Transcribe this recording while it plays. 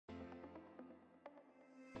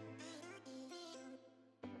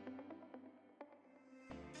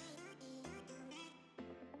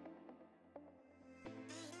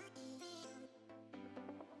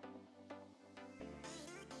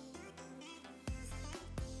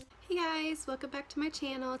Hey guys, welcome back to my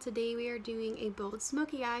channel. Today we are doing a bold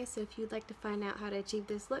smoky eye, so if you'd like to find out how to achieve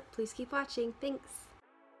this look, please keep watching. Thanks!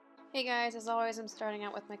 Hey guys, as always I'm starting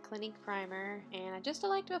out with my Clinique primer, and I'd just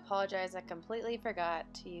like to apologize, I completely forgot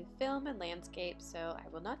to film in landscape, so I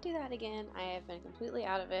will not do that again. I have been completely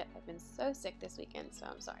out of it. I've been so sick this weekend, so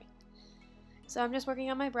I'm sorry. So I'm just working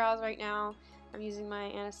on my brows right now. I'm using my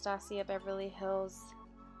Anastasia Beverly Hills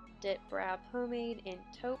Dip Brow Pomade in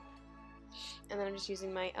taupe. And then I'm just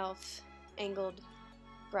using my e.l.f. angled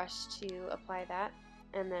brush to apply that.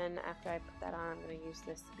 And then after I put that on, I'm going to use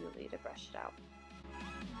this spoolie to brush it out.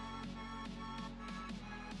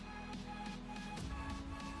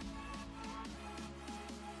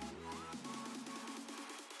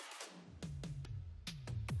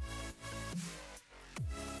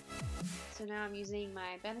 So now I'm using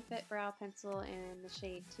my Benefit brow pencil in the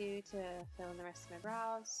shade 2 to fill in the rest of my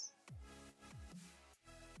brows.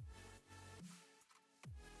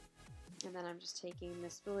 And then I'm just taking the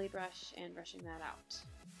spoolie brush and brushing that out.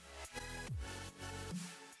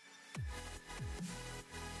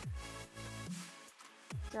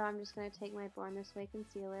 So I'm just going to take my Born This Way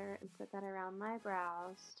concealer and put that around my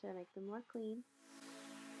brows to make them more clean.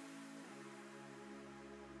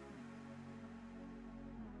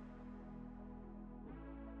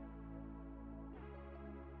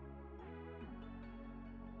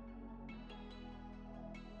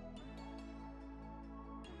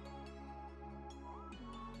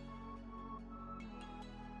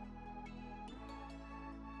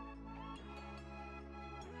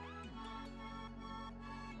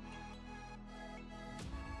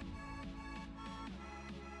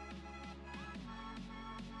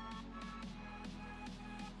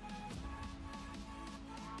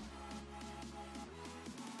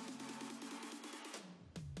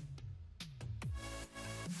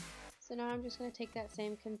 So now I'm just going to take that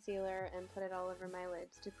same concealer and put it all over my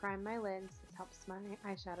lids to prime my lids. This helps my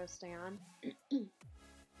eyeshadow stay on.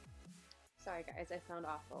 Sorry guys, I sound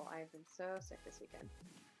awful. I've been so sick this weekend.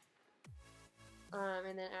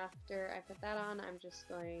 And then after I put that on, I'm just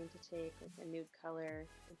going to take like a nude color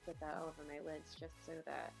and put that all over my lids just so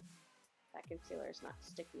that that concealer is not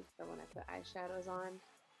sticky for when I put eyeshadows on.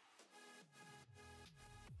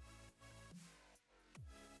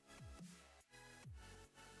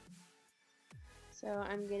 So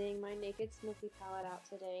I'm getting my Naked Smoky palette out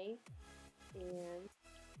today, and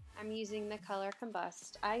I'm using the color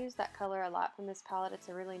Combust. I use that color a lot from this palette. It's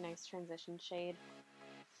a really nice transition shade.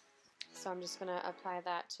 So I'm just going to apply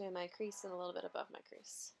that to my crease and a little bit above my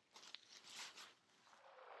crease.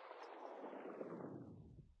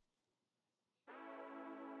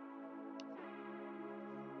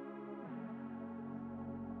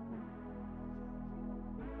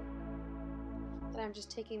 Then I'm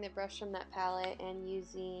just taking the brush from that palette and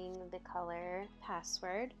using the color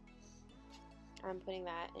Password. I'm putting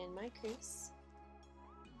that in my crease.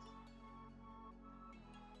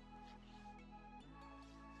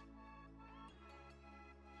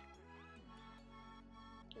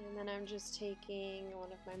 And then I'm just taking one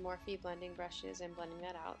of my Morphe blending brushes and blending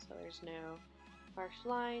that out so there's no harsh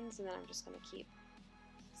lines, and then I'm just going to keep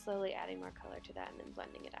slowly adding more color to that and then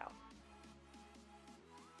blending it out.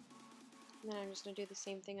 And then I'm just going to do the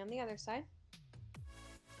same thing on the other side.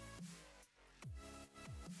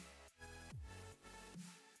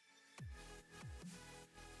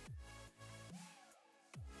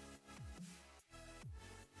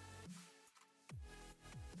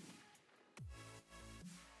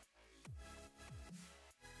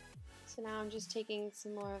 So now I'm just taking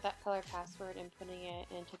some more of that color Password and putting it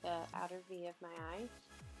into the outer V of my eye.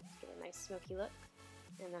 Just get a nice smoky look.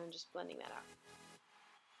 And then I'm just blending that out.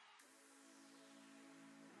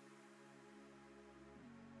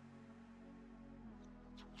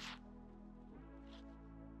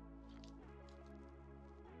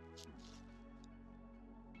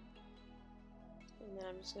 And then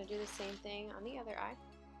I'm just going to do the same thing on the other eye.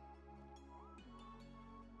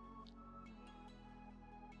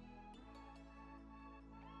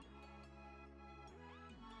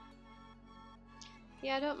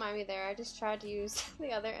 Yeah, don't mind me there. I just tried to use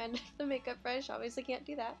the other end of the makeup brush. Obviously can't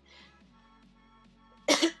do that.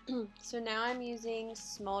 So now I'm using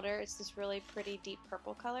Smolder. It's this really pretty deep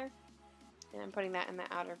purple color. And I'm putting that in the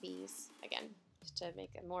outer V's again, just to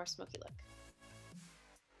make a more smoky look.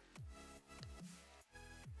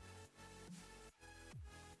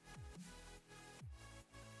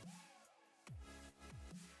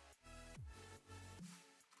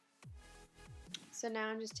 So now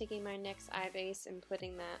I'm just taking my NYX eye base and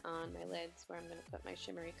putting that on my lids where I'm going to put my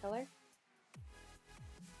shimmery color.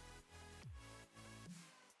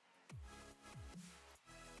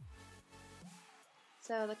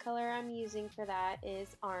 So the color I'm using for that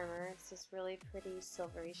is Armor. It's this really pretty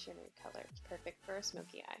silvery shimmery color. It's perfect for a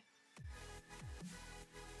smoky eye.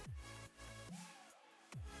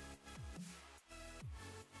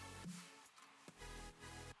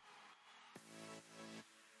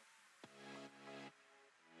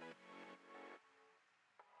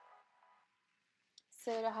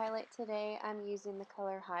 So to highlight today, I'm using the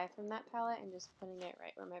color High from that palette and just putting it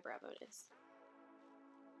right where my brow bone is.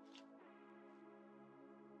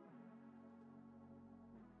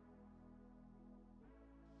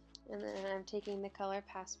 And then I'm taking the color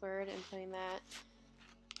Password and putting that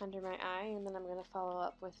under my eye, and then I'm going to follow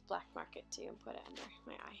up with Black Market too and put it under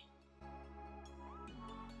my eye.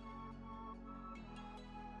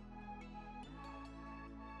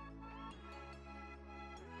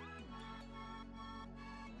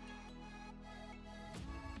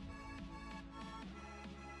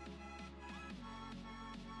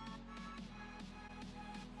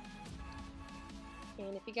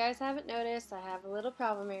 And if you guys haven't noticed, I have a little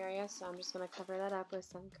problem area, so I'm just going to cover that up with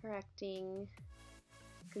some correcting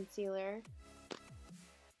concealer.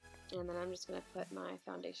 And then I'm just going to put my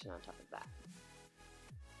foundation on top of that.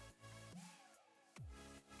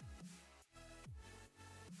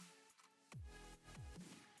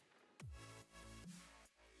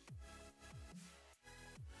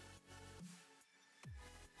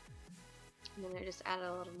 And then I just added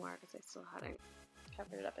a little more because I still hadn't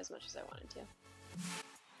covered it up as much as I wanted to.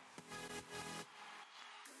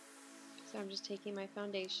 So I'm just taking my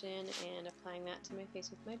foundation and applying that to my face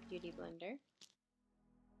with my Beauty Blender.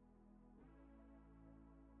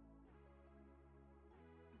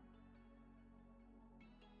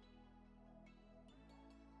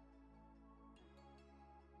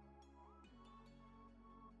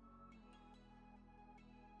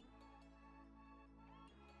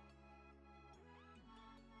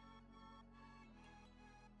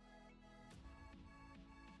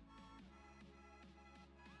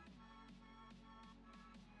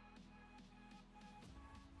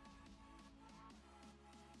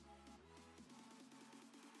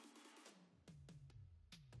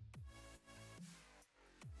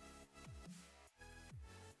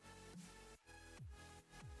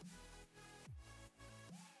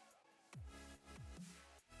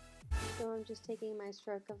 So I'm just taking my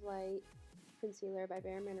Stroke of Light concealer by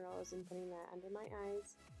Bare Minerals and putting that under my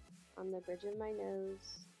eyes, on the bridge of my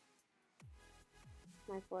nose,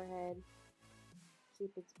 my forehead,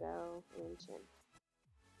 Cupid's bow, and chin.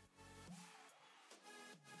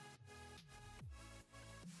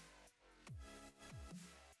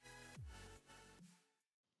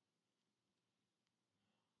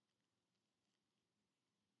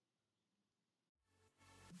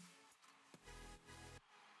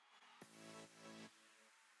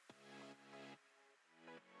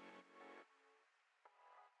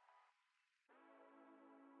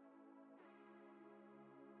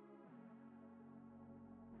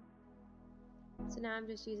 So now I'm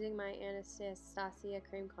just using my Anastasia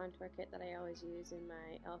cream contour kit that I always use in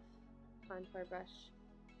my e.l.f. contour brush.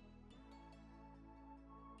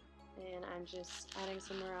 And I'm just adding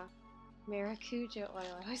some maracuja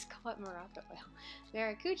oil. I always call it Morocco oil.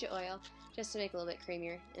 Maracuja oil, just to make it a little bit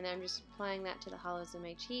creamier. And I'm just applying that to the hollows of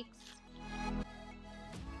my cheeks.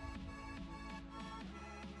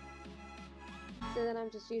 So then I'm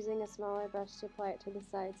just using a smaller brush to apply it to the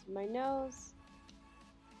sides of my nose.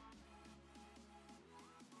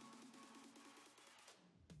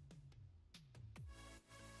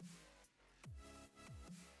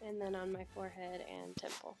 And then on my forehead and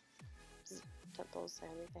temples.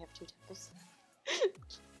 I have two temples.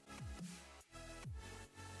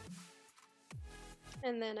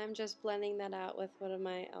 And then I'm just blending that out with one of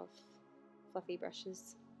my e.l.f. fluffy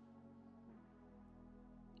brushes.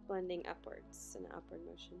 Blending upwards in an upward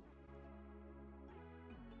motion.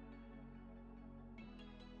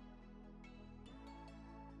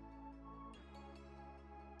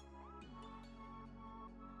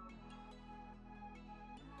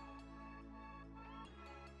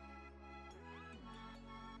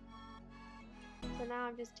 So now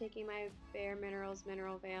I'm just taking my Bare Minerals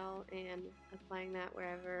Mineral Veil and applying that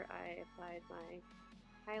wherever I applied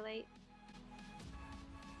my highlight.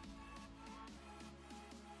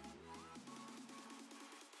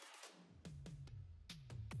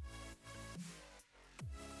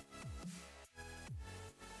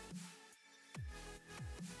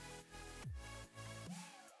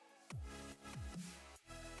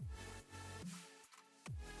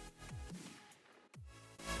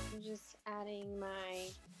 I'm just adding my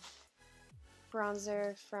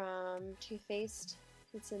bronzer from Too Faced.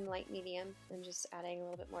 It's in light medium. I'm just adding a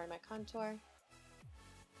little bit more in my contour.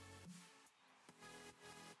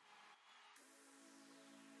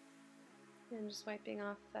 And just wiping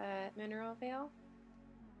off that mineral veil.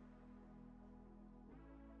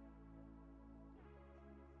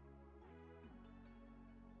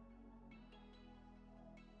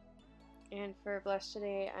 And for blush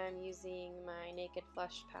today, I'm using my Naked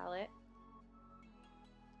Flush palette.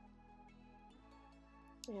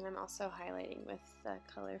 And I'm also highlighting with the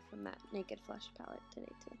color from that Naked Flush palette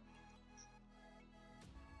today too.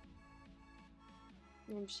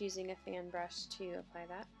 And I'm just using a fan brush to apply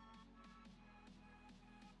that.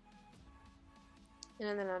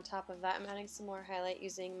 And then on top of that, I'm adding some more highlight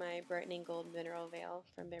using my Brightening Gold Mineral Veil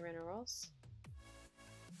from Bare Minerals.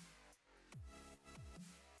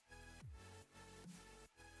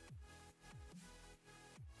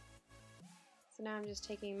 So now I'm just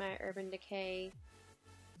taking my Urban Decay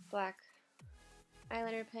black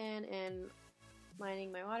eyeliner pen and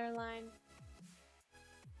lining my waterline.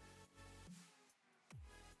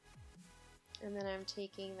 And then I'm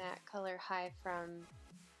taking that color High from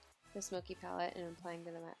the Smoky palette and applying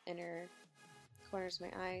to the inner corners of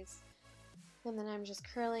my eyes. And then I'm just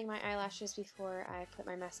curling my eyelashes before I put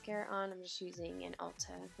my mascara on. I'm just using an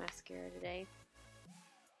Ulta mascara today.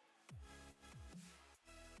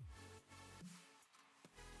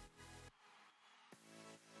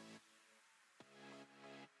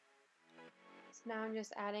 So now I'm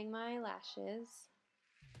just adding my lashes.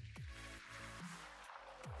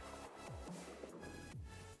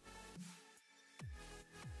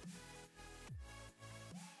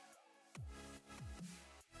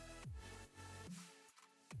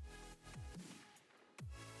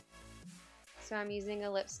 So I'm using a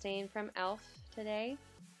lip stain from e.l.f. today.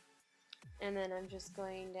 And then I'm just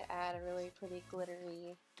going to add a really pretty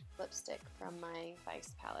glittery lipstick from my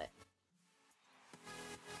Vice palette.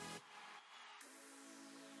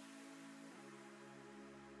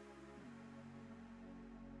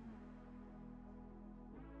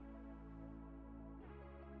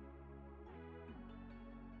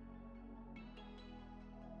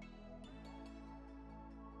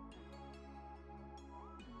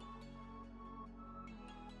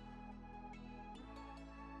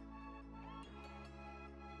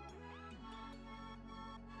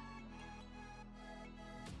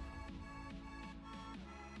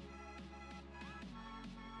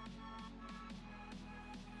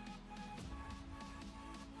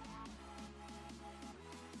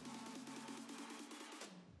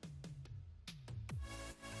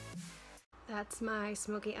 That's my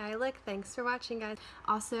smoky eye look. Thanks for watching, guys.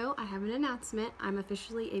 Also, I have an announcement. I'm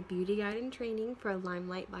officially a beauty guide in training for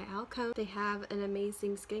Limelight by Alcone. They have an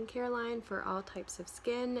amazing skincare line for all types of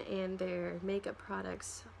skin, and their makeup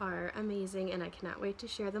products are amazing, and I cannot wait to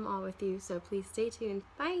share them all with you, so please stay tuned.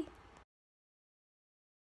 Bye!